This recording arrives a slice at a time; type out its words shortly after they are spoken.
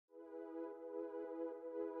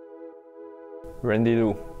Andy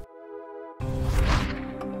Lu.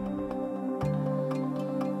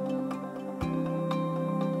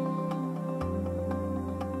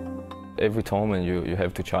 Every tournament you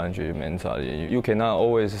have to challenge your mentality. You cannot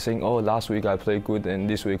always think, oh, last week I played good and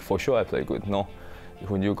this week for sure I played good. No,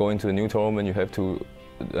 when you go into a new tournament, you have to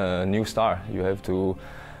new start. You have to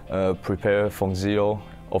prepare from zero.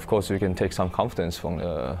 Of course, you can take some confidence from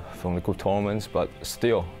the good tournaments, but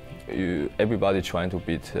still, everybody trying to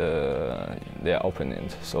beat their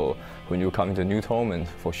opponent. So when you come into a new tournament,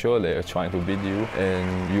 for sure they're trying to beat you,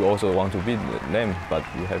 and you also want to beat them. But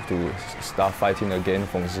you have to start fighting again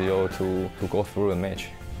from zero to go through a match.